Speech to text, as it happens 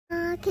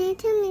can you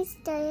tell me a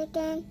story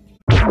again?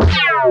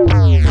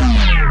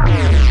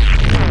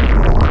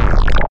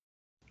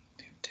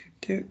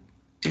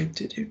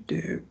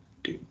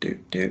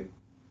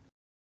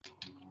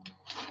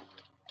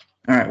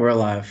 All right, we're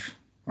alive.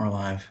 We're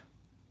alive.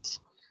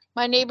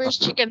 My neighbor's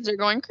chickens are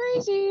going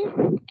crazy.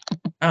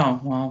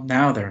 Oh, well,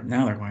 now they're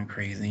going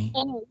crazy.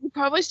 And you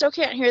probably still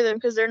can't hear them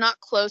because they're not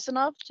close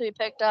enough to be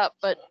picked up,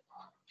 but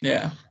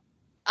Yeah.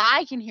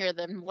 I can hear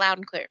them loud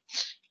and clear.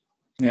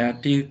 Yeah.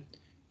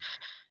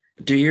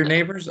 Do your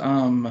neighbors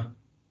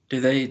do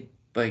they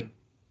like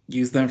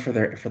use them for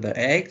the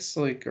eggs,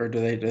 like, or do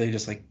they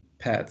just like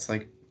pets,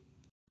 like?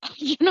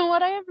 You know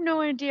what? I have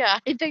no idea.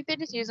 I think they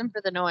just use them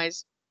for the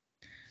noise.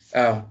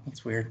 Oh,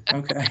 that's weird.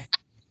 Okay.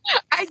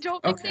 I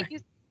don't think Okay. they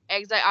use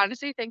eggs. I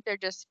honestly think they're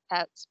just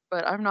pets,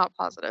 but I'm not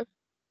positive.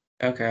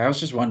 Okay, I was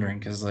just wondering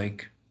because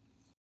like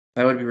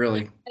that would be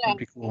that'd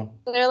be cool.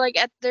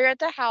 They're at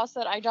the house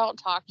that I don't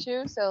talk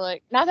to. So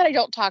like, not that I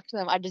don't talk to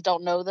them, I just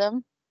don't know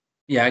them.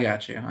 Yeah, I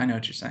got you. I know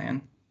what you're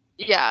saying.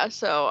 Yeah,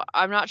 so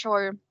I'm not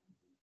sure.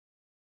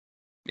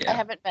 Yeah. I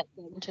haven't met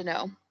them to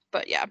know,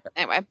 but yeah.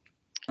 Anyway,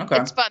 Okay.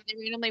 it's fun. They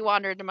randomly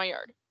wander into my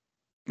yard.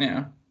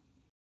 Yeah.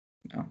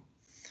 No.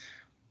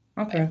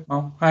 Okay.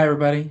 Well, hi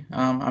everybody.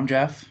 I'm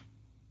Geoff.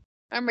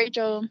 I'm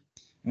Rachel.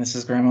 And this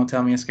is Grandma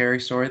Tell Me a Scary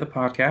Story, the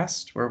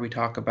podcast where we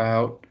talk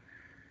about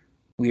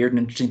weird and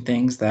interesting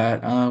things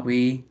that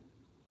we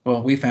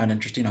found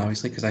interesting,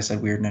 obviously, because I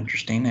said weird and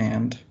interesting,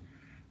 and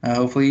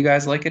hopefully you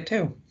guys like it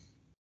too.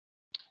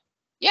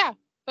 Yeah,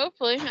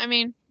 hopefully. I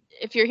mean,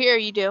 if you're here,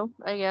 you do,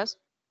 I guess.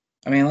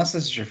 I mean, unless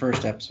this is your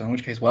first episode, in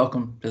which case,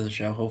 welcome to the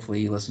show.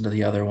 Hopefully you listen to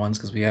the other ones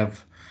because we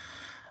have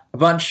a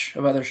bunch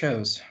of other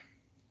shows.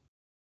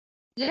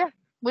 Yeah,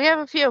 we have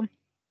a few.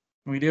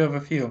 We do have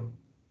a few.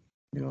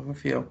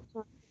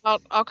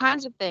 All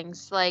kinds of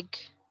things,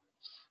 like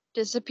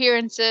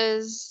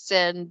disappearances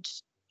and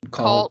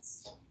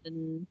Cults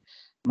and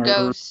murderers,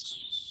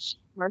 ghosts,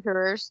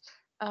 murderers,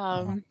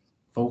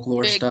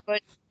 folklore stuff.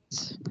 Bigfoot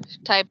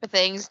type of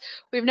things.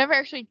 We've never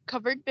actually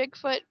covered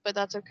Bigfoot, but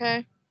that's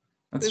okay.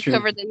 That's We've true.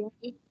 covered the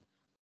Yeti.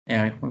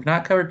 Yeah, we've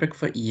not covered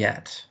Bigfoot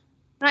yet.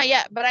 Not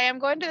yet, but I am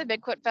going to the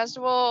Bigfoot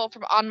Festival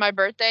on my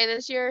birthday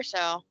this year,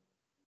 so.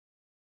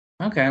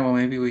 Okay, well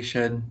maybe we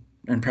should,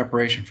 in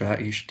preparation for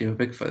that, you should do a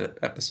Bigfoot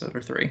episode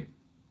or 3.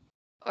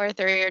 Or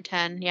 3 or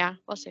 10, yeah,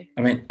 we'll see.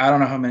 I mean, I don't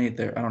know how many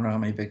Bigfoot. I don't know how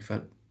many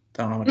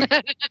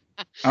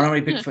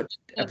Bigfoot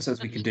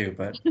episodes we can do,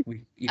 but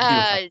you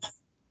can do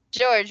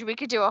George, we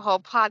could do a whole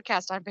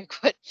podcast on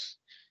Bigfoot.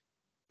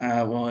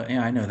 Well,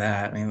 yeah, I know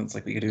that. I mean, it's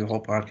like we could do a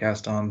whole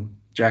podcast on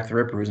Jack the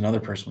Ripper, who's another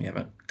person we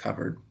haven't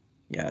covered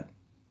yet.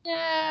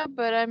 Yeah,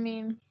 but I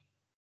mean.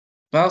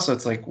 But also,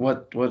 it's like,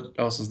 what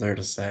else is there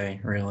to say,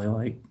 really?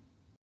 Like,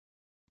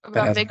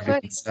 about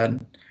Bigfoot?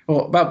 Said.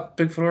 Well, about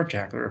Bigfoot or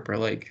Jack the Ripper,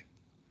 like.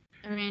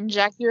 I mean,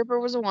 Jack the Ripper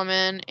was a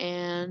woman,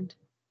 and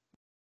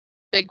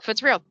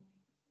Bigfoot's real.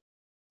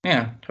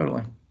 Yeah,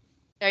 totally.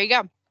 There you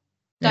go. Done.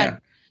 Yeah.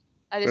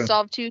 I just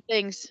solved 2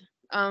 things.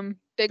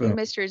 Big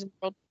mysteries in the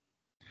world.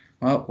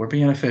 Well, we're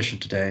being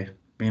efficient today.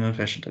 I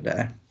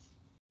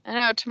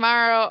know.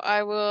 Tomorrow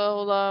I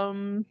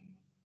will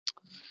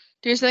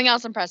do something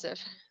else impressive.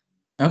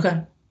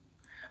 Okay.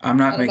 I'm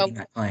not making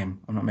that claim.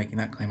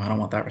 I don't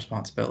want that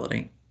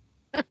responsibility.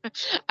 I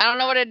don't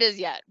know what it is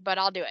yet, but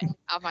I'll do it.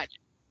 I'll find it.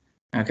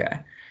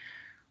 Okay.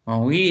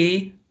 Well,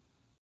 we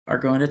are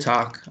going to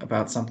talk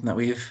about something that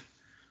we've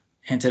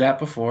hinted at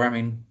before. I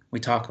mean,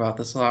 we talk about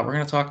this a lot. We're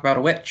going to talk about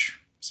a witch,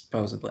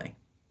 supposedly.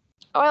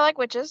 Oh, I like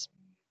witches.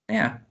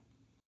 Yeah.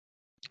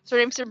 So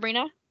her name's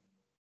Sabrina?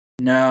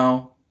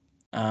 No.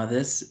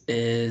 This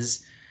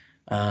is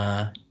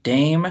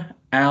Dame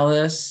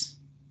Alice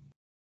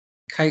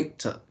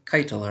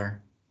Kyteler.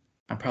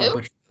 I'm probably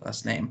butchering the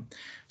last name.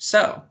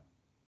 So,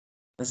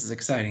 this is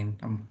exciting.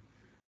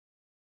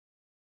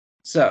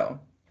 So,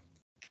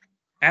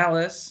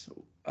 Alice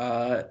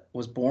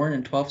was born in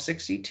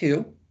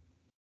 1262.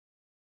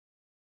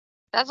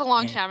 That's a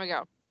long time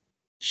ago.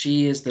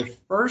 She is the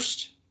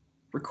first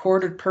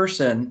recorded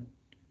person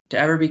to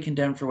ever be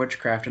condemned for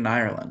witchcraft in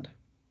Ireland.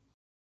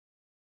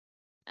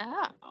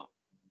 Oh.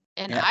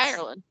 In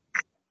Ireland?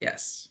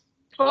 Yes.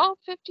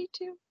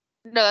 1252?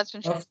 No, that's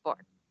when she was born.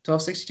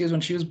 1262 is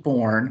when she was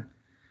born.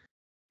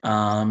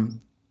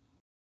 And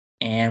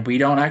we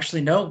don't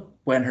actually know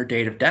when her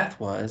date of death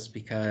was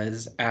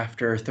because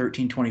after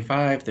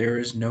 1325, there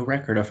is no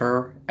record of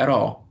her at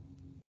all.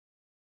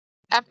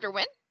 After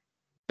when?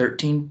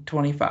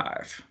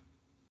 1325.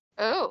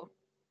 Oh.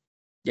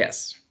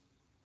 Yes.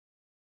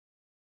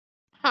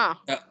 Huh.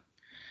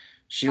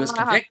 She was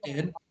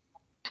convicted.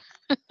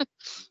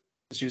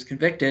 She was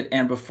convicted,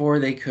 and before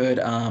they could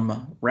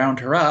round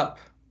her up,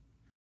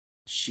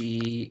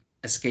 she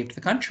escaped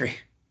the country.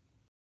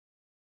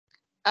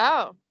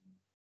 Oh.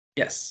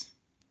 Yes.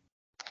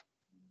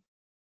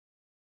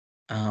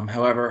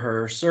 However,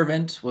 her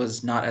servant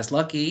was not as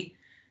lucky,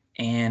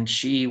 and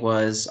she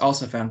was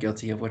also found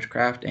guilty of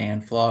witchcraft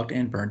and flogged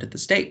and burned at the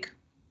stake.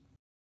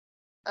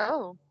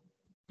 Oh.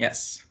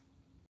 Yes.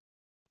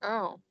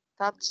 Oh,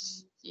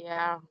 that's,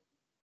 yeah.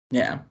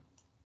 Yeah.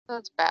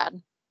 That's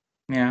bad.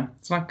 Yeah,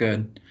 it's not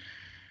good.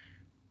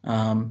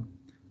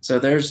 So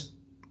there's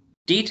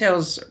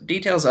details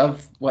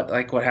of what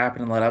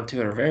happened and led up to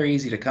it are very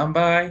easy to come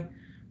by,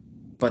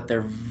 but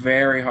they're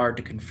very hard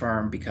to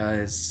confirm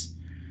because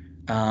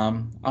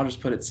I'll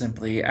just put it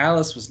simply,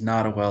 Alice was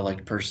not a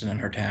well-liked person in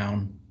her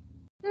town.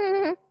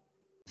 Mhm.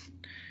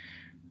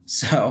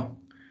 So,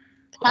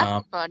 That's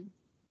um, fun.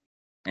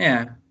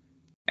 yeah,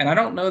 and I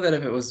don't know that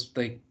if it was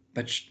like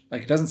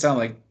it doesn't sound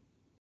like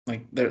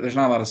there's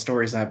not a lot of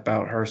stories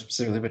about her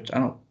specifically, but I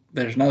don't.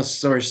 There's no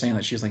stories saying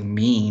that she was like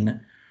mean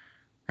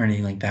or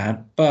anything like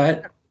that.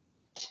 But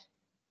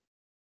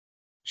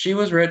she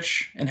was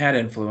rich and had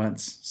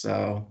influence,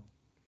 so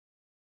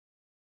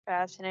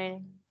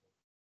Fascinating.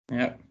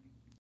 yeah.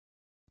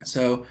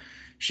 So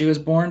she was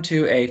born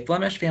to a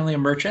Flemish family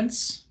of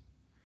merchants,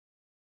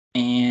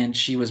 and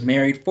she was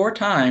married 4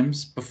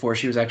 times before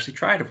she was actually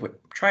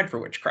tried for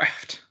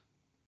witchcraft.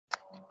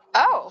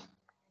 Oh,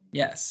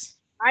 Yes.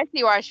 I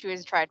see why she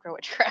was tried for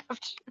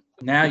witchcraft.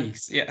 Now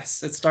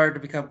yes, it started to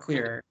become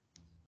clearer.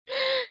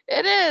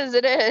 It is.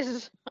 It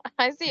is.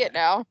 I see it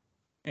now.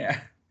 Yeah.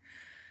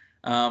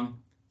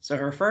 So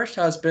her first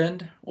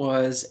husband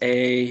was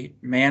a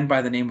man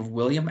by the name of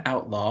William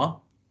Outlaw.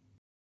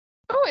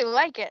 Oh, I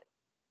like it.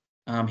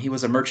 He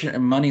was a merchant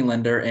and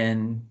moneylender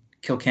in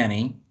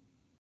Kilkenny.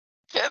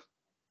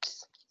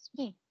 Excuse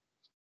me.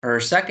 Her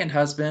second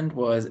husband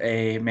was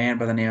a man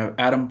by the name of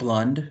Adam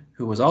Blund,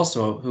 who was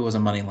a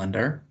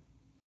moneylender.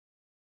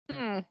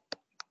 Hmm.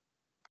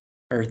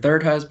 Her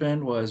third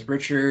husband was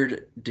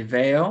Richard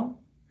DeVale,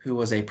 who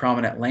was a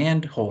prominent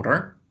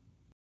landholder.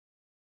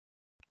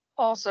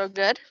 Also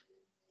good.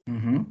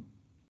 hmm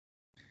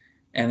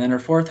And then her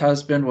fourth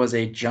husband was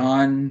a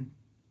John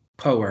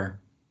Power.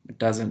 It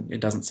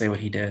doesn't say what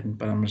he did,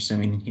 but I'm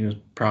assuming he was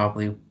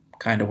probably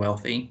kind of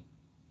wealthy.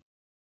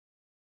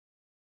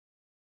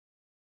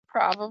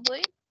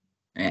 Probably.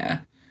 Yeah.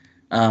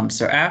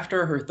 So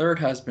after her third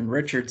husband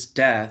Richard's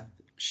death,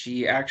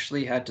 she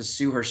actually had to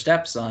sue her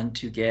stepson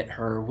to get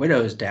her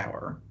widow's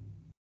dower.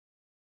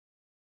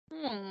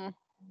 Hmm.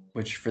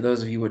 Which, for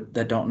those of you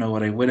that don't know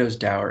what a widow's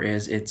dower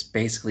is, it's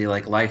basically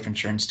like life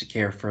insurance to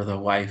care for the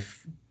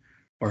wife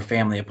or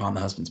family upon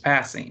the husband's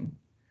passing.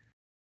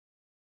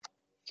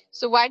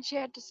 So why'd she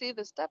have to see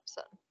the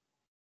stepson?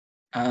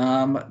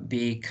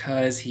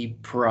 Because he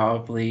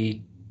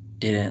probably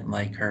didn't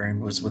like her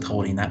and was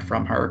withholding that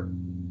from her.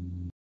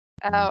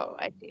 Oh,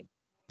 I see.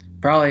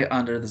 Probably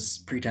under this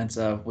pretense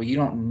of, well, you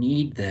don't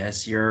need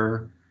this.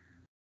 You're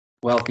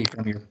wealthy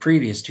from your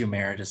previous 2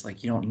 marriages.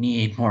 Like, you don't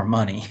need more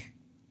money.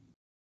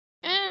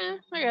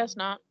 I guess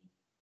not.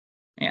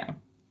 Yeah.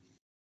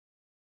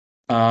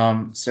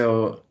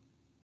 So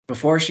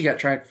before she got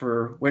tried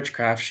for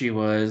witchcraft, she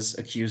was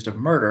accused of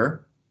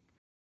murder.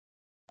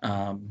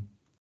 Um,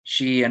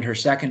 she and her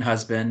second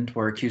husband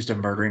were accused of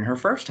murdering her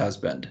first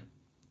husband.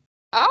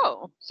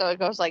 Oh, so it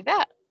goes like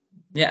that.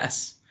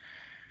 Yes.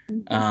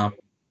 Um,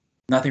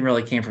 Nothing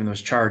really came from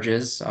those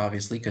charges,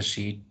 obviously, because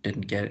she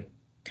didn't get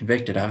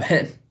convicted of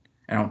it.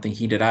 I don't think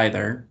he did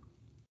either.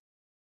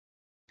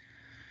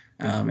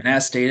 And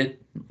as stated,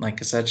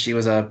 like I said, she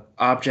was a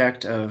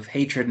object of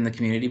hatred in the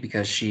community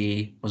because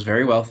she was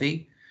very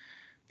wealthy,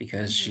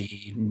 because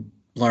she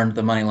learned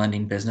the money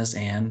lending business,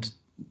 and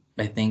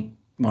I think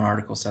one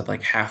article said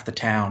like half the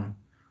town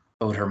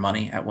owed her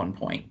money at one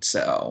point.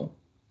 So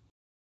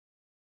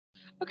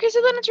Okay,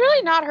 so then it's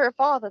really not her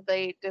fault that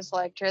they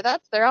disliked her.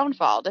 That's their own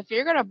fault. If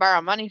you're gonna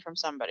borrow money from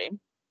somebody.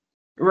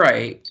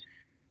 right,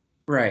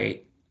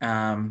 right.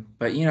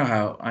 But you know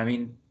how, I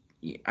mean,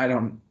 I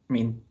don't, I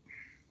mean,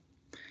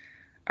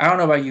 I don't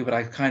know about you, but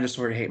I kind of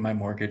sort of hate my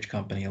mortgage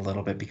company a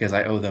little bit because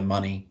I owe them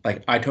money.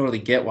 Like, I totally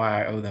get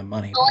why I owe them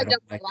money, Oh, but I I don't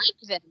don't like.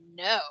 like them,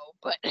 no,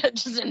 but it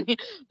doesn't mean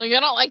like I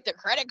don't like the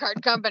credit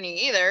card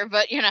company either.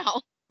 But you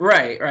know,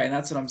 Right, right. And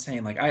that's what I'm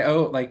saying. Like, I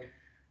owe, like,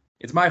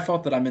 it's my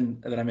fault that I'm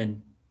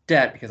in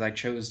debt because I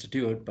chose to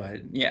do it.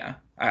 But yeah,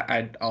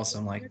 I also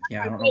am like,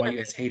 yeah, I don't know why you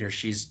guys hate her.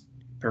 She's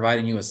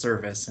providing you a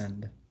service,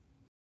 and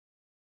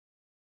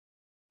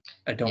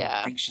I don't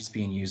yeah. think she's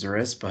being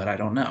usurious, but I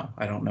don't know.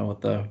 I don't know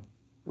what the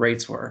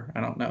rates were.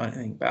 I don't know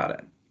anything about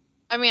it.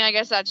 I mean, I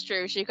guess that's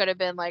true. She could have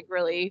been like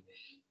really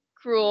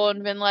cruel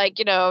and been like,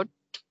 100%.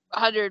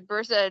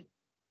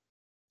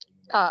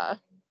 Uh,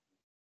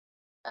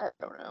 I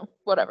don't know,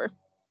 whatever.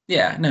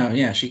 Yeah, no,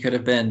 yeah, she could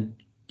have been.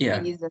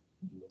 Yeah, Fees and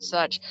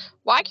such.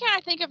 Why can't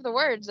I think of the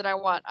words that I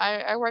want?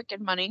 I work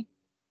in money.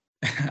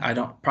 I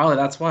don't. Probably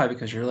that's why,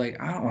 because you're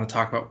like, I don't want to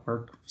talk about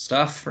work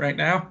stuff right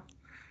now.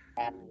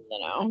 You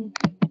know,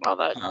 all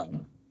that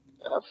Um,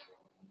 stuff.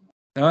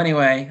 so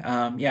anyway,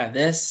 yeah,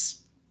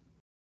 this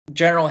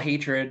general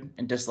hatred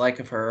and dislike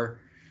of her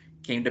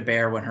came to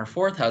bear when her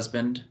fourth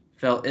husband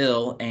fell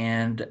ill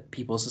and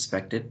people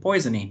suspected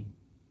poisoning.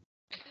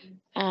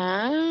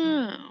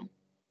 Oh.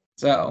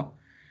 So,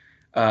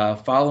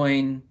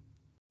 following,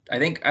 I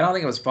don't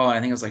think it was following.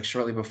 I think it was like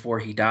shortly before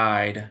he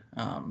died.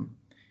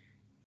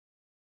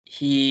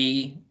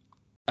 He,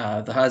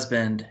 the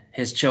husband,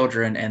 his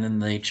children, and then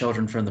the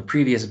children from the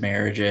previous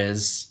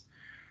marriages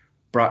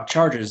brought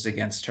charges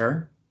against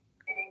her.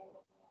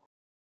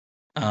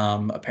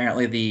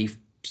 Apparently, the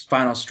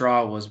final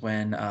straw was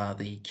when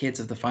the kids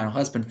of the final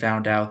husband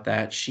found out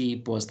that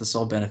she was the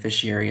sole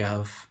beneficiary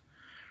of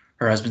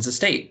her husband's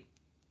estate.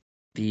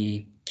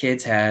 The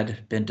kids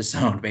had been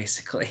disowned,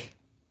 basically.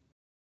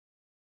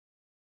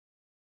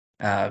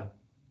 So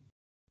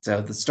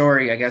the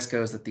story, I guess,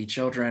 goes that the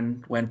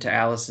children went to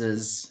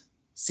Alice's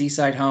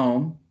seaside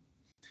home,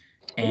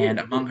 and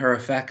among her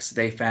effects,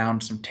 they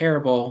found some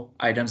terrible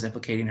items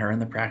implicating her in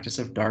the practice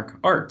of dark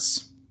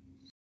arts.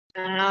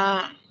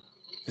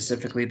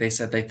 Specifically, they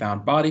said they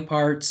found body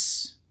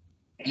parts,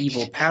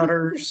 evil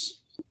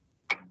powders.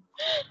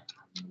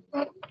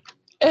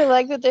 I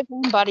like that they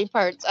found body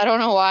parts. I don't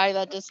know why.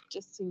 That just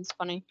seems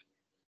funny.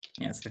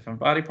 Yes, they found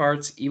body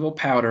parts, evil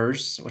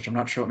powders, which I'm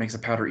not sure what makes a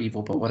powder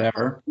evil, but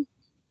whatever.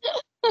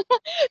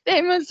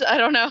 They must. I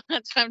don't know.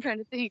 That's what I'm trying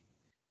to think.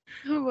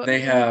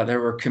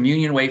 There were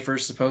communion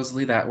wafers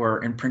supposedly that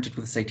were imprinted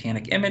with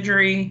satanic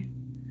imagery.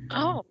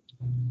 Oh.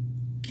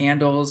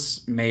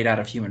 Candles made out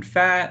of human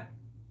fat.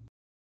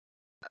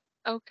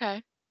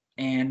 Okay.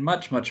 And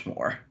much, much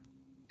more.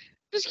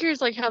 Just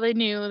curious, like how they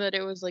knew that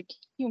it was like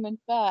human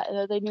fat, and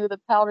that they knew the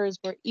powders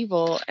were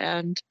evil,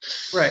 and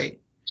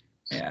Right.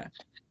 Yeah.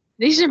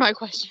 These are my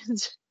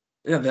questions.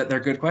 Yeah,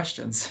 they're good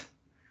questions.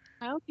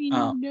 How do you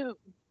know?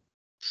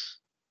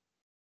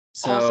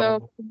 So,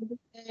 Also,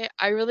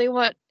 I really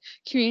want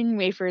communion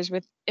wafers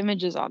with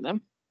images on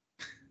them.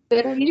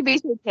 They don't need to be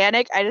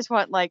satanic. I just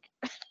want like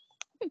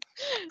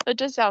that.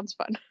 Just sounds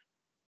fun.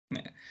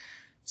 Yeah.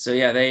 So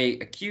yeah, they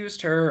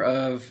accused her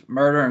of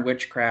murder and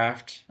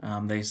witchcraft.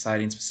 They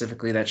citing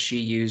specifically that she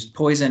used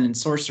poison and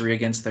sorcery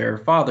against their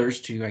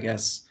fathers to, I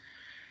guess,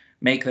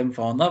 make them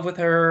fall in love with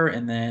her,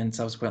 and then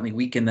subsequently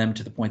weaken them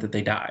to the point that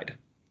they died.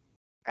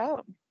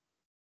 Oh,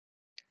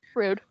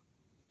 rude.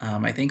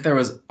 I think there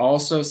was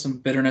also some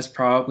bitterness,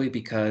 probably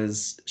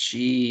because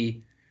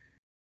she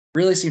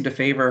really seemed to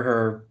favor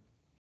her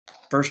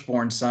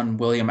firstborn son,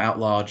 William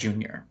Outlaw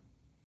Jr.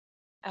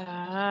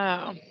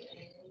 Oh.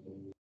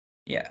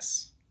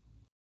 Yes.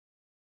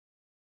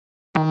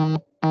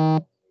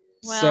 Well.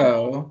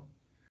 So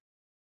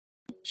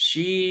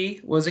she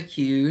was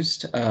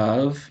accused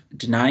of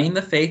denying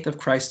the faith of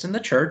Christ in the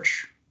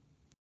church,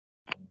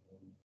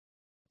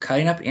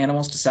 cutting up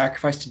animals to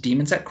sacrifice to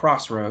demons at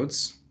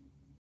crossroads.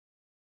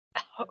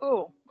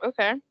 Oh,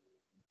 okay.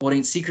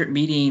 Holding secret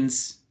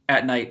meetings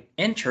at night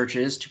in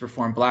churches to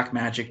perform black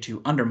magic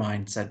to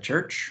undermine said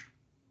church.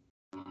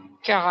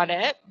 Got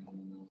it.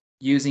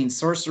 Using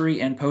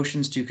sorcery and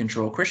potions to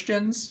control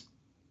Christians.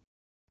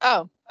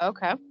 Oh,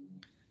 okay.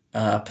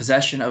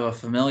 Possession of a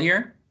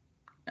familiar,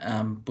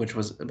 which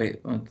was of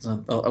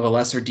a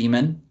lesser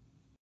demon.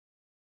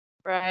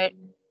 Right.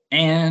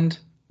 And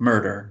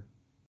murder.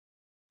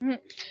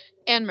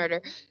 And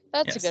murder.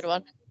 That's Yes. a good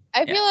one.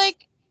 I feel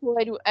like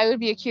Floyd, I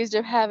would be accused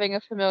of having a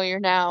familiar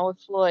now with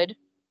Floyd.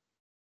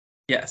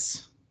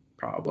 Yes,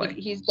 probably.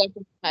 He's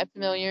definitely my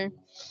familiar.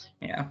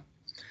 Yeah.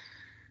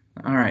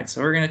 All right,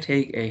 so we're going to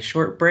take a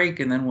short break,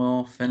 and then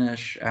we'll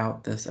finish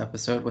out this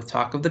episode with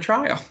talk of the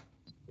trial.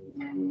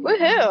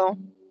 Woohoo!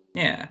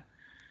 Yeah.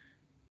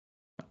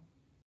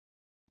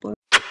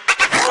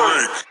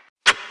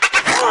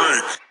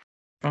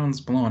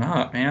 Phone's blowing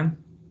up, man.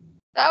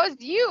 That was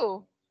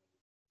you.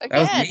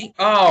 Again. That was me?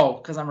 Oh,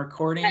 because I'm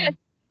recording? Yes,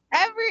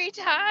 every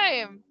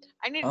time.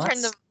 I need to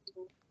turn the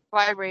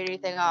vibrator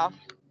thing off,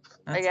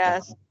 I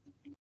guess.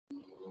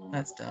 Dumb.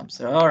 That's dumb.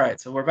 So, all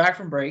right, so we're back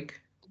from break.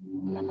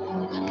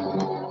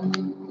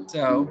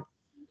 So,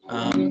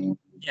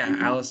 yeah,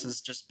 Alice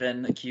has just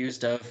been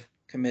accused of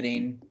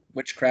committing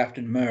witchcraft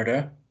and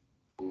murder.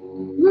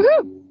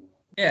 Woohoo!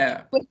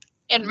 Yeah.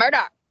 And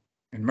murder.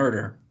 And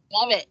murder.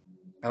 Love it.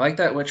 I like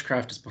that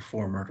witchcraft is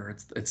before murder.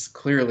 It's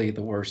clearly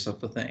the worst of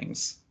the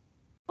things.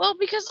 Well,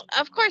 because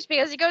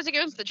he goes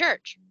against the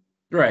church.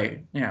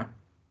 Right, yeah.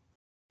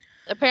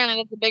 Apparently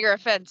that's a bigger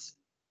offense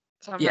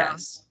somehow.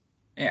 Yes.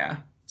 Yeah.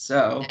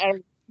 So,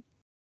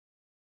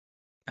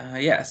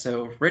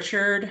 so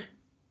Richard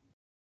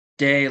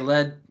de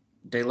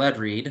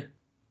Ledreed,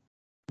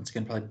 once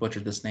again, probably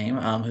butchered this name,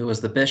 who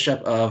was the Bishop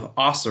of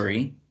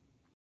Ossory,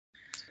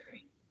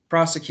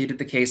 prosecuted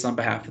the case on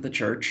behalf of the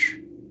church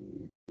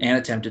and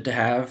attempted to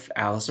have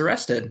Alice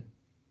arrested.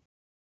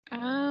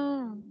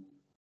 Oh.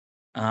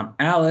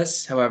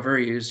 Alice, however,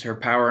 used her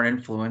power and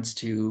influence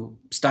to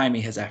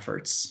stymie his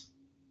efforts.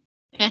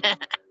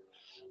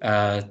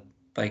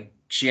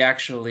 She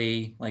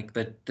actually,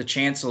 the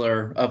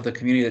chancellor of the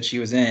community that she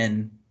was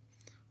in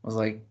was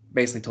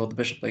basically told the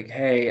bishop,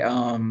 hey,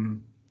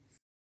 can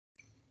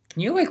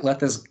you let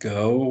this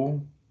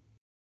go?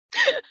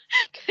 Can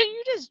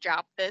you just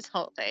drop this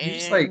whole thing? You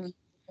just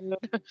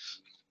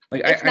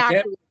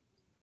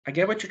I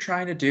get what you're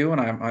trying to do,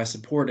 and I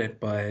support it,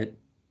 but can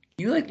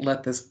you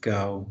let this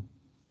go?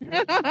 I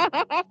like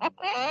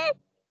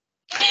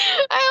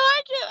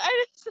it.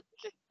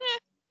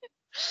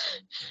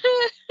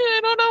 I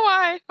don't know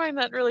why I find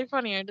that really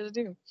funny. I just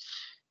do.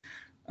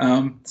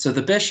 So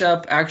the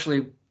bishop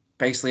actually,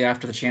 basically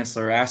after the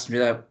chancellor asked him to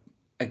do that,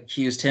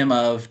 accused him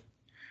of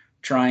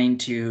trying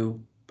to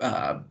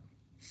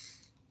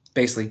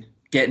basically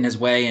get in his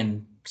way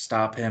and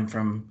stop him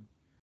from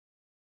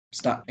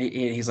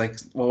he's like,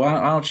 well, why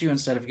don't you,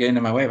 instead of getting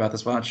in my way about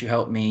this, why don't you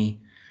help me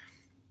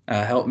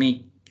help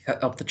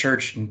the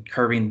church in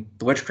curbing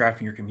the witchcraft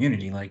in your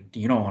community? Like,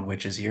 you don't want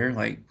witches here.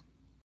 Like,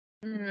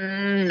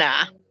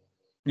 Nah,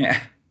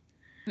 yeah,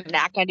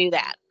 not gonna do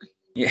that.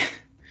 yeah.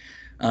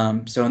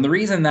 So, and the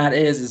reason that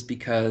is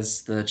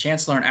because the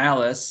Chancellor and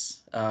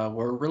Alice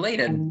were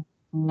related.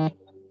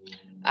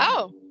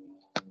 Oh,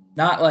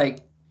 Not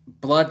like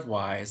blood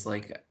wise,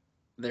 like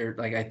they're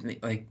like, I think,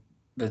 like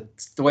the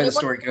way the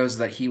story goes is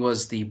that he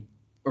was a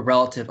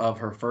relative of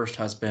her first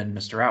husband,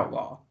 Mr.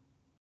 Outlaw.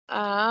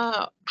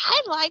 oh,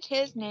 I liked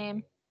his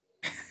name,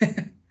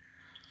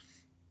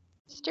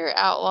 Mr.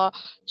 Outlaw.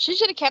 She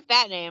should have kept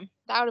that name.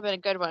 That would have been a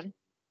good one.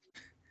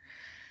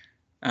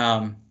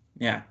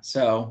 Yeah.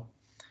 So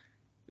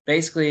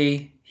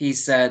basically, he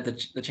said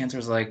that the chancellor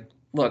was like,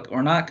 "Look,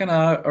 we're not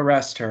gonna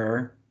arrest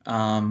her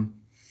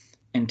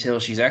until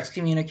she's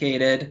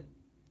excommunicated,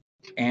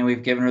 and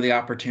we've given her the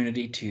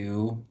opportunity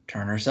to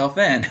turn herself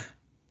in."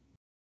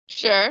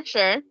 Sure.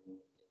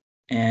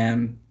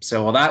 And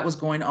so while that was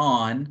going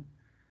on,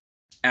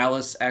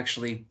 Alice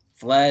actually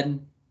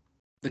fled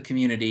the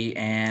community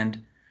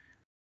and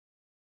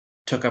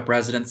took up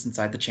residence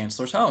inside the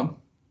chancellor's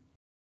home.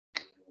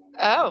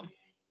 Oh,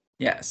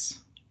 Yes.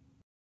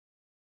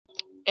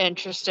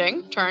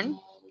 interesting turn.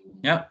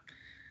 Yep.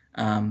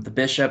 The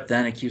bishop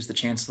then accused the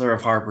chancellor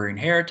of harboring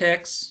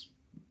heretics.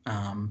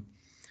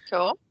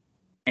 Cool.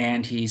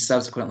 And he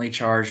subsequently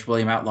charged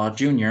William Outlaw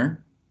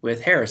Jr.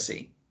 with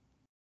heresy.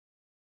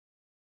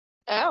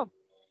 Oh.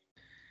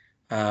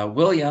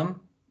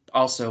 William,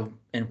 also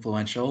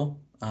influential,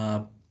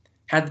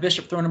 had the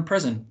bishop thrown in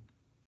prison.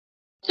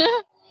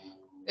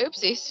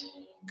 Oopsies.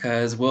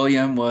 Because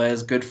William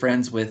was good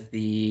friends with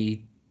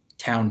the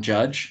town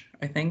judge,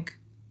 I think.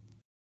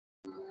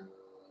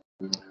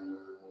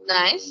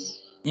 Nice.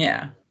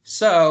 Yeah.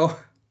 So,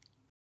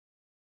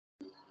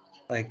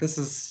 like, this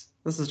is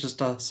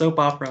just a soap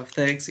opera of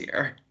things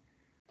here.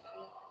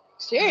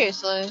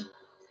 Seriously.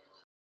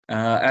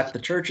 At the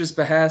church's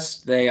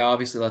behest, they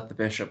obviously let the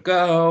bishop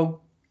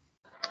go,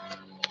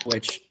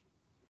 which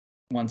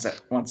once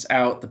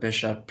out, the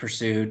bishop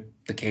pursued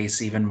the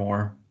case even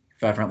more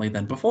fervently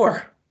than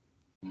before.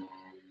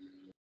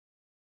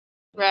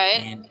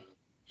 Right. And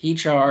he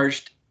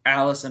charged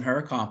Alice and her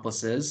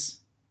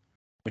accomplices,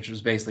 which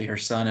was basically her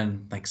son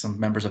and like some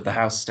members of the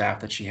house staff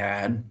that she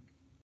had.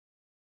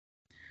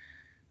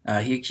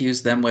 He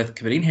accused them with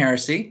committing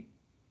heresy,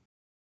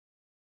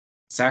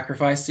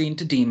 sacrificing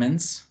to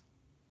demons,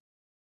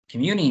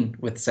 communing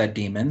with said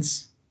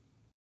demons,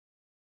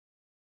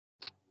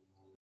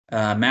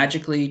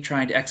 magically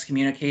trying to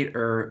excommunicate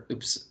or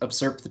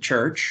usurp the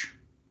church,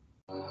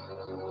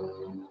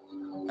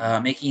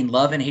 making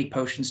love and hate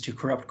potions to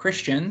corrupt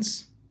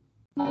Christians,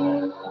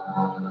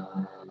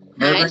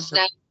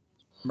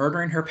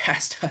 murdering her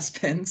past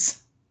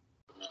husbands.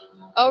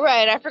 Oh,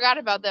 right. I forgot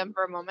about them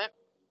for a moment.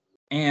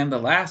 And the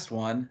last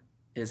one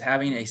is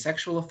having a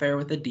sexual affair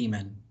with a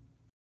demon.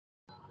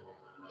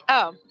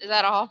 Oh, is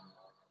that all?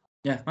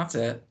 Yeah, that's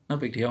it. No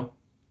big deal.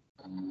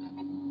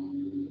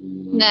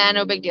 Nah,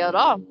 no big deal at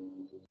all.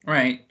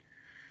 Right.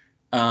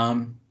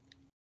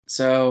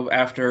 So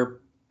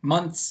after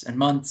months and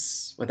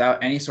months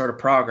without any sort of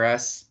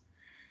progress,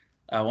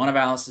 one of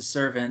Alice's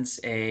servants,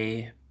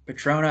 a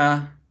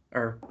Petrona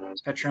or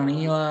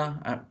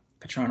Petronilla,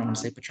 Petrona, I want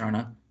to say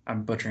Petrona.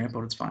 I'm butchering it,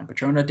 but it's fine.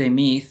 Petrona de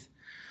Meath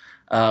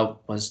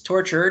was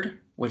tortured,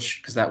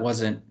 because that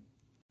wasn't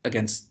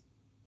against,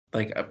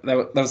 like,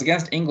 that was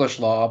against English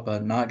law,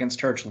 but not against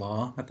church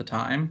law at the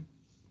time.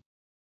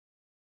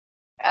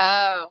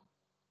 Oh.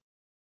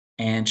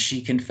 And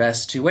she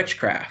confessed to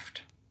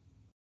witchcraft.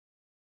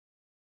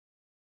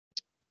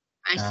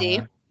 I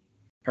see.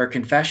 Her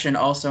confession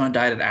also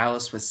indicted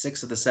Alice with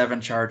 6 of the 7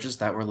 charges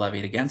that were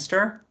levied against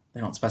her. They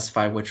don't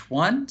specify which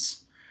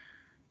ones.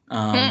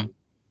 At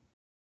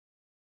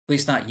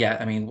least not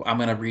yet. I mean, I'm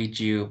going to read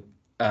you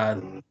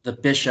the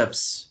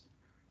bishop's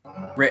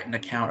written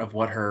account of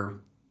what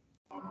her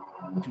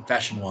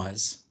confession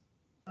was.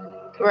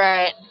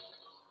 Right.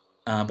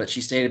 But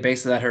she stated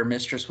basically that her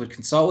mistress would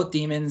consult with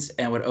demons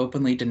and would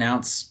openly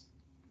denounce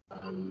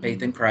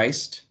faith in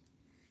Christ.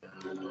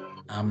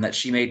 That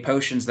she made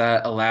potions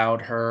that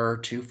allowed her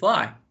to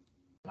fly.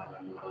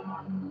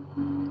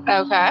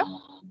 Okay.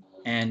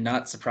 And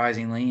not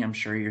surprisingly, I'm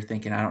sure you're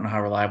thinking, I don't know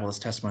how reliable this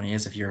testimony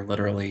is if you're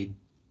literally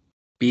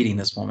beating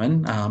this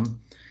woman.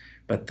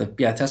 But the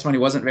testimony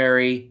wasn't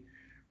very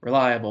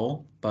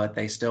reliable, but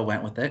they still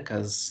went with it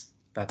because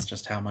that's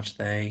just how much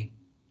they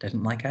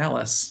didn't like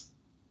Alice.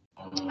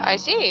 I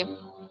see.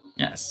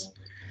 Yes.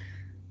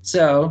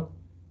 So,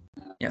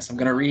 yes, I'm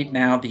going to read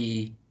now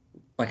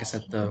like I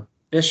said, the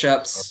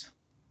bishop's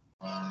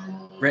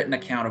written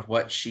account of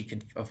what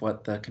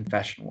the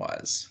confession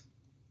was.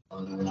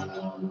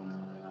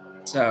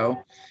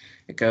 So,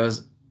 it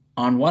goes,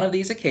 on one of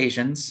these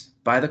occasions,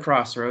 by the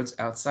crossroads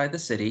outside the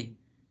city,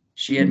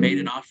 she had made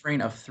an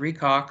offering of 3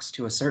 cocks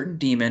to a certain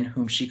demon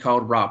whom she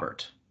called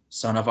Robert,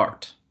 son of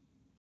Art.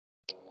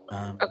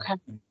 Okay.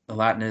 The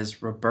Latin is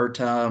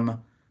Robertum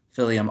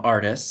Filium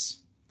Artis,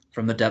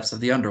 from the depths of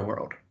the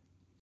underworld.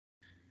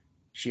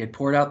 She had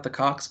poured out the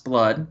cock's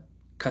blood,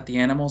 cut the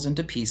animals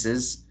into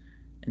pieces,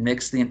 and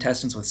mixed the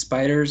intestines with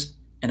spiders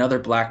and other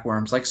black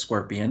worms like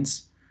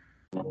scorpions,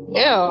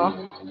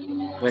 Ew.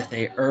 with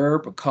a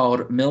herb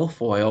called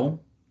milfoil,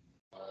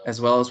 as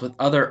well as with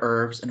other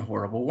herbs and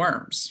horrible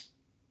worms.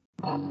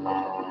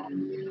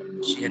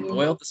 She had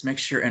boiled this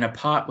mixture in a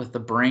pot with the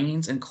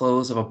brains and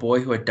clothes of a boy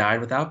who had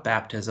died without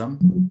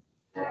baptism,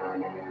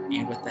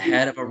 and with the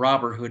head of a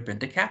robber who had been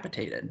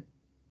decapitated.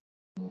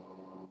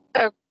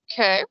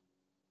 Okay.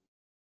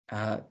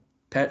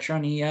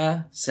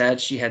 Petronia said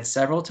she had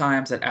several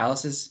times at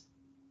Alice's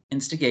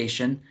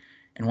instigation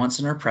and once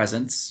in her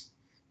presence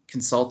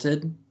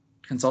consulted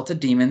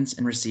demons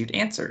and received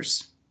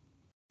answers.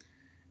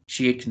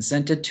 She had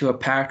consented to a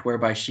pact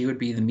whereby she would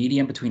be the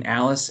medium between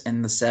Alice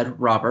and the said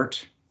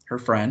Robert, her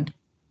friend.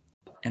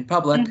 In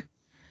public,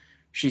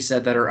 she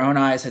said that her own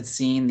eyes had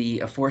seen the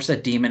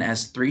aforesaid demon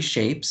as 3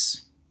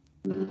 shapes,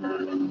 in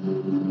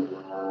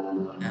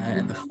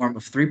the form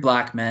of 3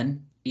 black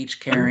men, each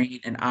carrying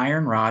an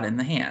iron rod in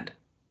the hand.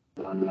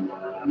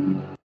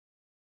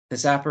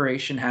 This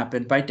apparition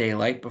happened by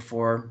daylight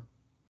before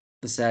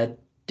the said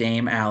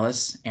Dame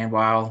Alice, and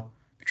while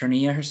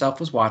Petronia herself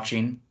was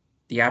watching,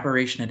 the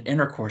apparition had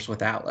intercourse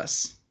with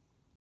Alice.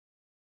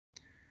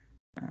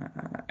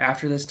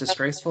 After this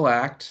disgraceful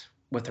act,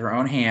 with her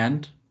own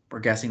hand, we're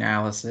guessing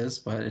Alice's,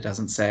 but it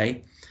doesn't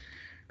say,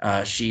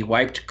 she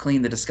wiped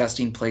clean the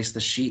disgusting place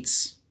with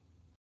sheets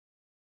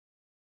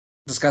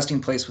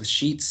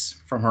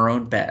from her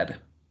own bed.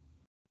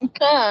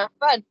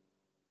 Fun.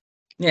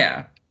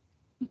 Yeah.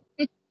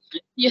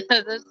 Yeah,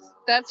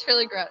 that's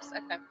really gross.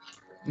 Okay.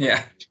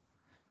 Yeah.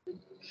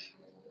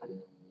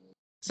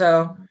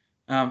 So,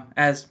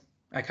 as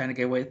I kind of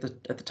gave away at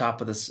the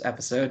top of this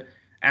episode,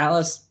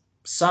 Alice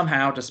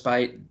somehow,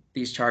 despite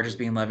these charges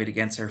being levied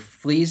against her,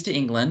 flees to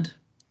England,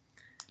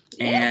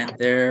 and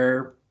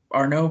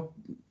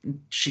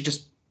she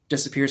just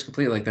disappears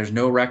completely. Like, there's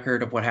no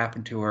record of what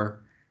happened to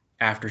her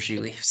after she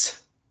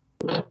leaves.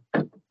 Well,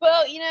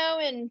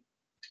 in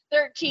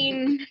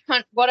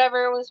 1300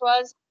 whatever it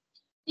was,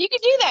 you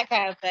could do that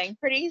kind of thing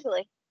pretty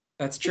easily.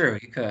 That's true.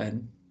 You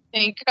could.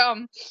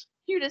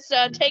 You just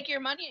take your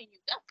money and you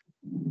go.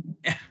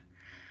 Yeah.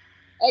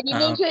 And you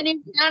move to a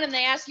new town and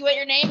they ask you what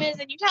your name is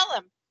and you tell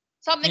them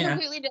something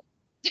completely different.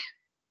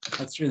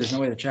 That's true. There's no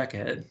way to check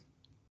it.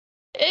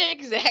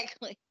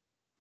 Exactly.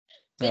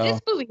 They So,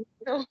 just believe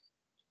you.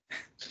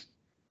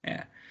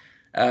 Yeah.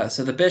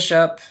 So the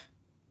bishop,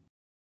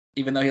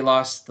 even though he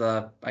lost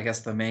the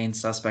main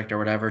suspect or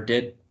whatever,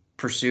 did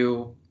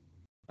pursue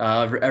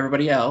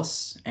everybody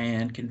else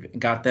and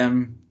got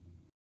them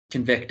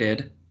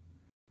convicted.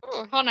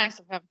 Oh, how nice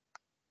of him.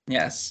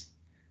 Yes.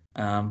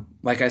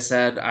 Like I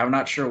said, I'm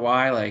not sure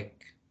why,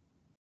 like,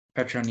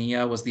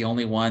 Petronia was the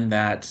only one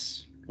that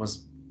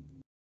was,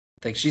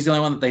 like, she's the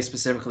only one that they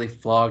specifically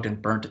flogged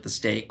and burnt at the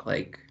stake.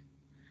 Like,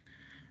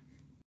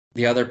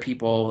 the other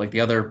people, like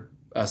the other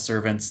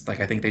servants, like,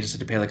 I think they just had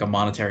to pay like a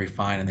monetary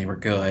fine and they were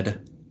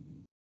good.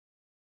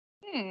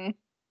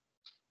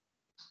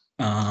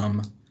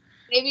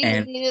 Maybe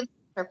they needed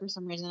her for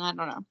some reason. I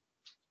don't know.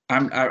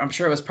 I'm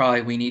sure it was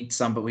probably we need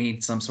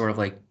some sort of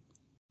like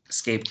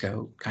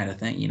scapegoat kind of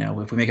thing.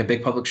 If we make a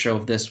big public show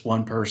of this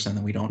one person,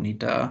 then we don't need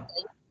to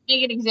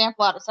make an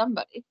example out of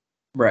somebody.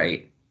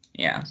 Right.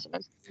 Yeah. So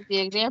the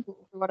example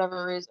for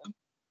whatever reason.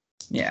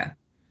 Yeah.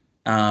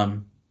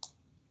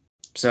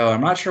 So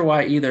I'm not sure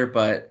why either,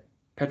 but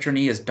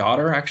Petronia's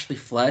daughter actually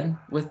fled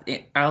with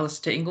Alice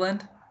to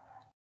England.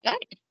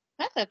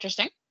 That's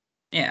interesting.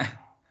 Yeah.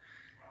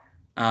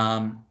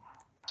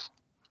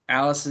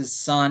 Alice's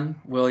son,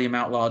 William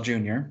Outlaw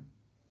Jr.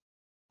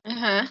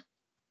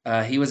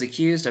 He was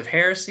accused of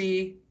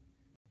heresy,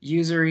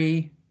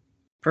 usury,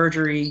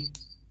 perjury,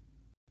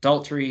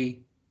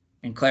 adultery,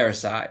 and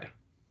claricide.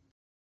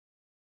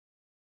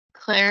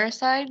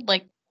 Claricide?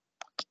 Like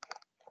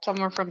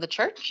someone from the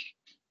church?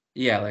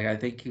 Yeah, like I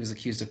think he was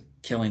accused of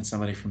killing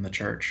somebody from the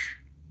church.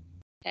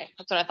 Okay,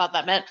 that's what I thought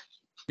that meant.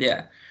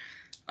 Yeah.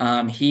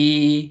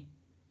 He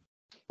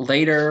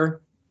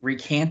later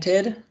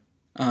recanted.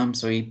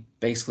 So he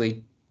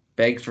basically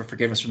begged for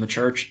forgiveness from the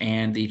church,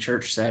 and the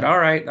church said, all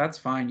right, that's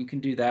fine. You can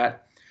do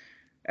that.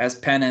 As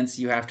penance,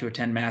 you have to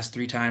attend Mass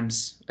 3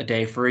 times a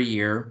day for a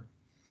year,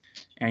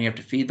 and you have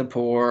to feed the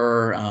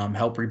poor,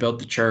 help rebuild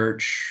the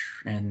church,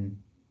 and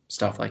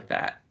stuff like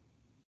that.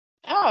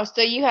 Oh,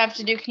 so you have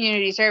to do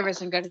community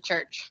service and go to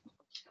church.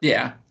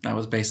 Yeah, that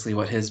was basically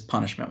what his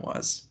punishment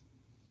was.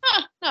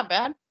 Not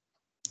bad.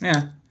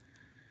 Yeah.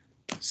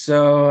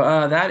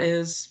 So that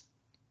is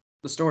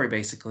the story,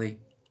 basically.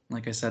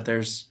 Like I said,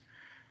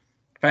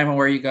 depending on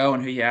where you go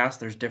and who you ask,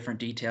 there's different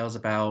details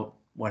about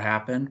what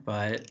happened,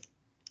 but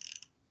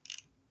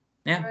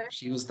yeah,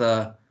 she was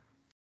the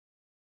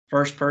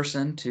first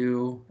person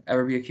to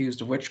ever be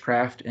accused of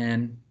witchcraft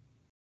and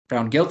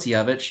found guilty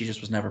of it. She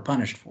just was never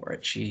punished for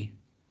it. She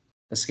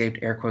escaped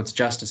air quotes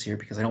justice here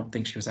because I don't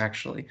think she was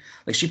actually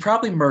like she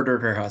probably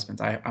murdered her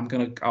husband. I'll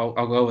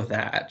go with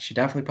that. She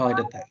definitely probably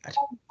did that.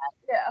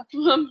 Yeah,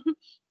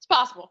 it's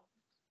possible.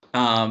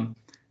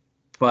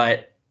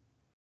 But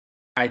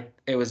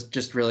it was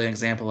just really an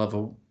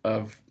example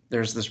of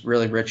there's this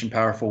really rich and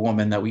powerful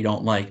woman that we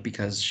don't like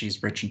because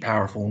she's rich and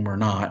powerful and we're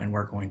not, and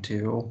we're going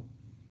to.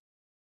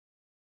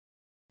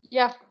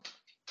 Yeah,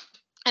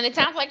 and it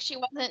sounds like she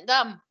wasn't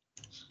dumb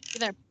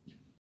either.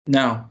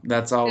 No,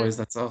 that's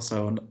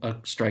also a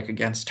strike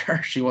against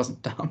her. She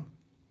wasn't dumb.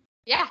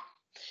 Yeah,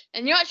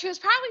 and you know what? She was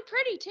probably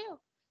pretty too.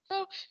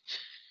 So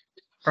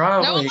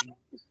Probably. no,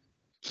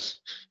 She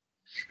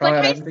probably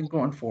like had everything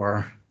going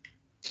for her.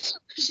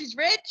 she's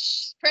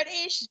rich,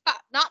 pretty. She's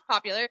not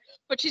popular,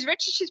 but she's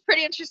rich and she's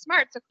pretty and she's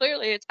smart. So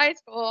clearly, it's high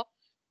school,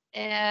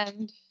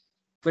 and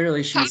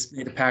Clearly, she's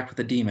made a pact with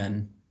a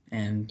demon,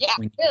 and yeah,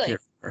 we need really. to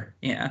cure her.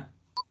 Yeah.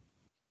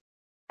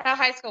 How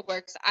high school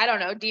works. I don't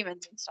know,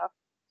 demons and stuff.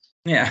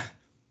 Yeah.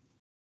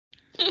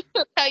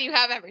 That's how you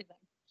have everything.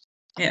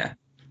 Yeah.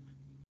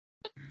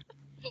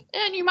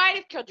 And you might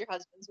have killed your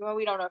husband. Well,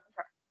 we don't know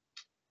for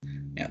sure.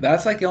 Yeah.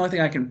 That's like the only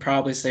thing I can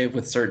probably say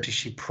with certainty.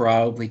 She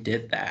probably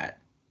did that.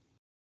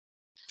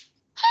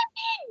 I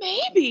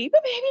mean, maybe,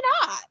 but maybe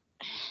not.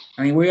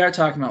 I mean, we are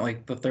talking about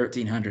like the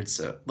 1300s,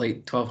 so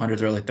late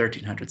 1200s, early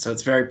 1300s. So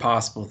it's very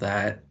possible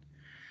that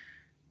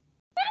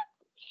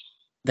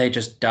they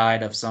just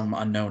died of some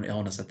unknown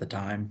illness at the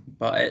time.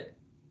 But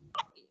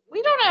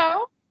We don't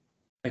know.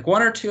 like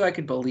one or two I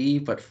could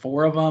believe, but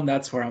four of them,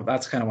 that's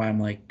kind of why I'm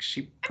like,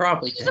 she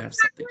probably did have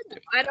something to do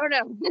with I don't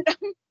know.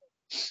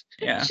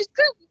 Yeah. She's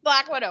good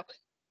Black Widow.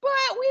 But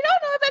we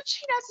don't know that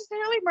she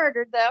necessarily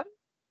murdered them.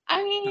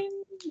 I mean,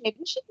 maybe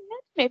she did.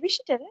 Maybe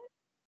she didn't.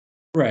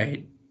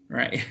 Right.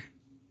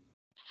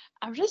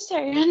 I'm just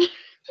saying.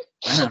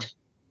 I know.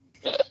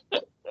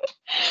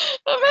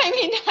 I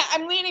mean,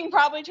 I'm leaning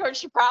probably towards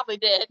she probably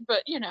did,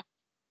 but you know.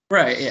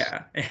 Right,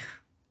 yeah.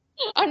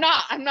 I'm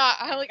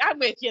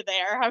with you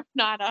there. I'm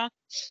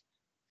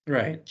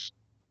Right.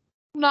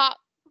 not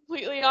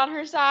completely on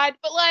her side,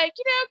 but like,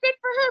 you know, good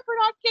for her for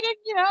not getting,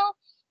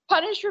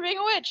 punished for being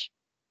a witch.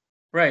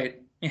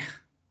 Right. Yeah.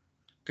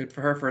 Good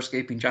for her for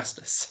escaping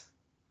justice.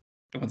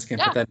 Once again,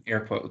 put that in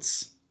air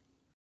quotes.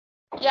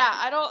 Yeah,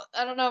 I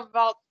don't know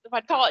about if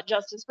I'd call it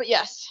justice, but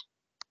yes.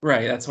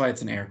 Right, that's why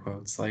it's in air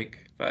quotes,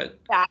 but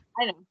Yeah,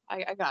 I know.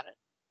 I got it.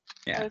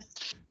 yeah.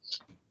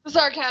 The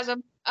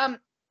sarcasm.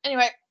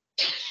 Anyway.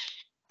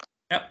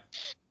 Yep.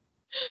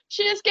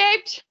 She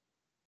escaped.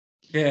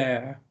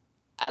 Yeah.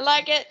 I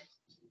like it.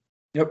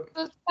 Yep.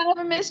 It's kind of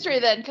a mystery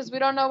then, because we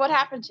don't know what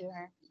happened to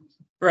her.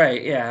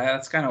 Right, yeah,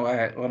 that's kind of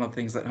why one of the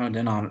things that honed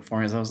in on it for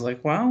me is I was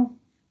like, well,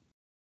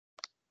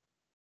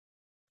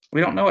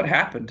 we don't know what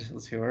happened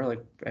to her,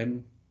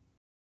 and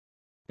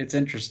it's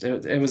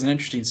interesting. It was an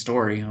interesting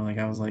story.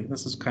 I was like,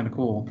 this is kind of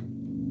cool.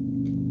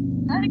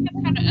 I think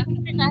it's kind of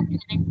fascinating.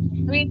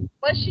 I mean,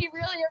 was she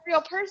really a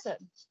real person?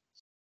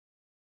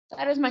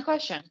 That is my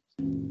question.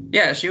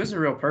 Yeah, she was a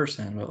real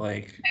person, but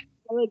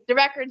the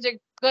records are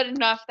good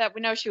enough that we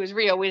know she was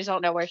real. We just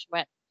don't know where she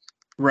went.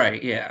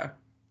 Right, yeah.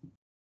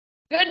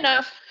 Good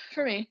enough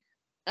for me.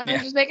 I'm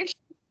just making sure.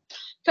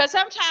 Because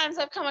sometimes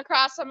I've come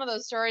across some of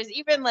those stories,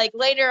 even like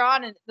later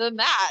on than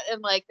that,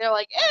 and like they're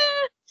like,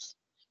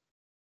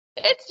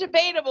 it's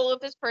debatable if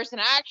this person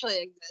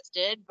actually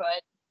existed,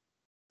 but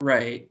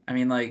right. I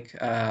mean,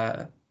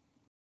 Ragnar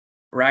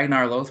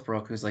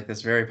Lothbrok, who's like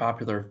this very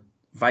popular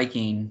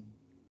Viking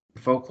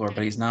folklore,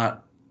 but he's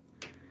not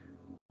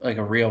like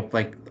a real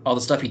all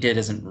the stuff he did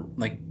isn't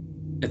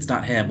it's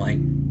not him.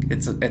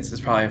 It's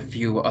probably a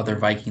few other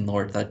Viking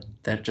lords that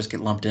just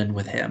get lumped in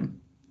with him.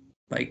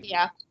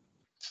 Yeah.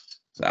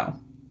 So.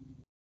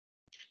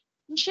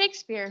 And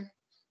Shakespeare.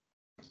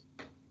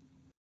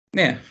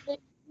 Yeah.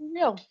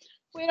 Real.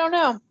 We don't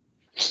know.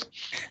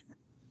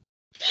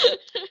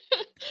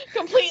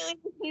 Completely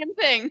the same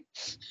thing.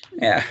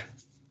 Yeah.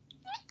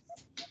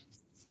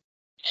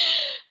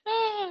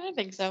 I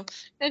think so.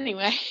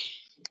 Anyway.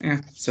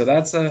 Yeah. So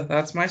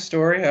that's my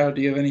story.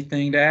 Do you have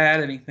anything to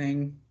add?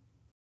 Anything?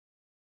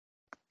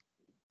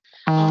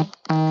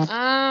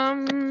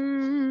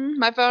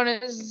 My phone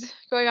is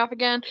going off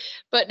again,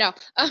 but no.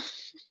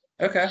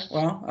 Okay.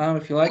 Well,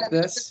 if you like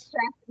this.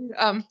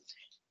 I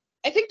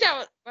think that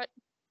was what.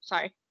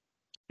 Sorry.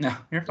 No,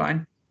 you're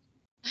fine.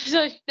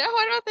 No, I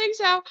don't think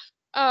so.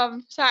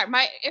 Sorry.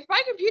 If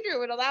my computer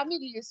would allow me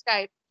to use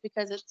Skype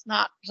because it's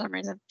not for some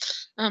reason.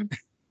 So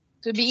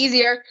it'd be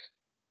easier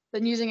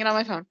than using it on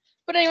my phone.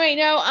 But anyway,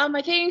 no.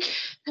 I think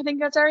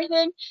that's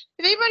everything.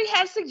 If anybody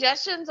has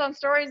suggestions on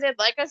stories they'd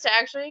like us to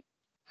actually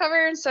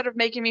cover instead of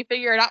making me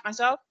figure it out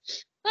myself,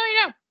 let me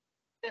know.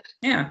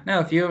 Yeah, no,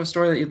 if you have a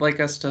story that you'd like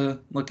us to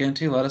look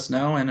into, let us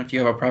know. And if you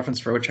have a preference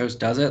for which host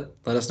does it,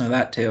 let us know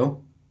that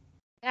too.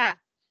 Yeah.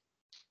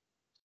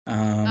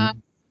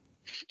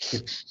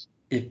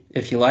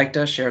 If you liked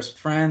us, share us with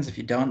friends. If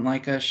you don't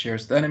like us, share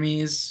us with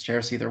enemies. Share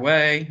us either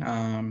way.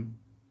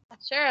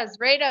 Share us,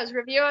 rate us,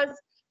 review us,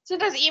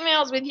 send us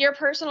emails with your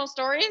personal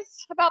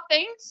stories about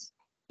things.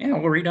 Yeah,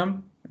 we'll read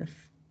them.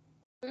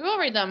 We will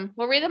read them.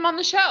 We'll read them on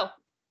the show.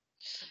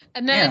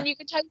 And then you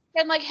can type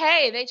in like,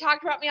 hey, they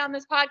talked about me on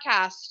this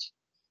podcast.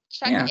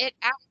 Check it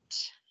out.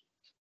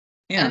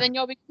 Yeah. And then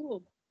you'll be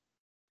cool.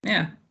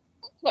 Yeah.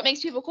 What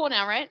makes people cool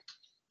now, right?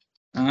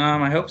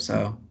 I hope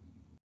so.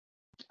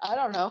 I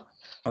don't know.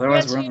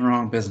 Otherwise, we're in the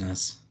wrong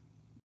business.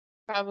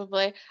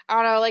 Probably. I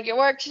don't know. Like at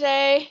work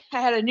today,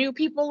 I had a new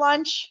people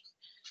lunch.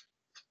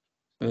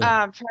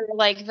 For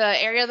like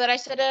the area that I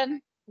sit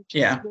in. Which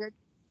is weird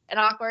and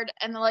awkward.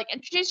 And they're like,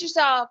 introduce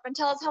yourself and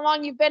tell us how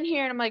long you've been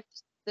here. And I'm like,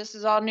 this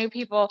is all new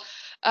people.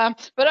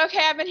 But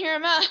okay, I've been here a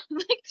month.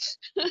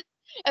 And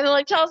they're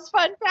like, tell us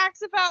fun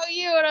facts about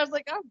you. And I was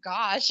like, oh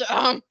gosh.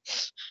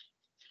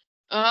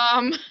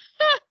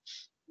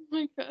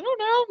 Like, I don't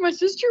know. My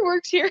sister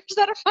works here. Is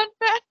that a fun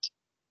fact?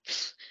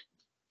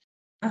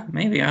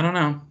 Maybe. I don't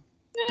know.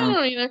 I don't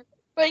know either.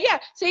 But yeah,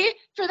 see,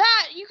 for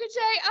that, you could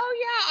say, oh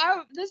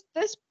yeah,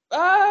 this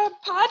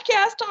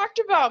podcast talked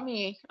about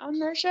me on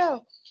their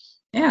show.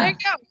 Yeah. There you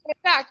go. In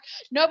fact,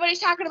 nobody's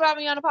talking about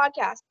me on a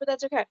podcast, but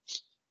that's okay.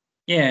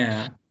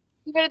 Yeah.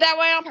 You did it that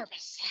way on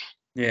purpose.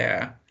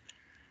 Yeah.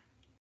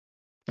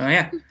 So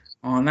yeah.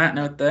 On that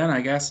note, then,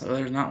 I guess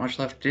there's not much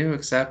left to do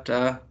except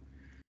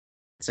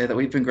say that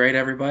we've been great,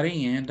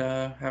 everybody, and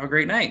have a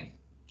great night.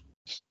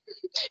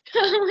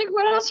 Like,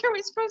 what else are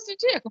we supposed to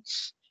do?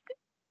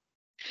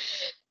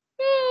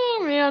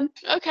 Oh, man.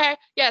 Okay.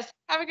 Yes.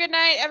 Have a good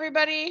night,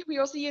 everybody. We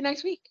will see you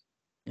next week.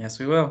 Yes,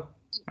 we will.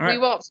 All right. We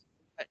won't.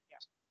 But,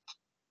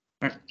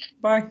 yeah.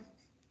 All right.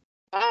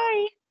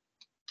 Bye.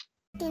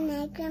 Good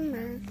night,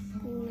 Grandma.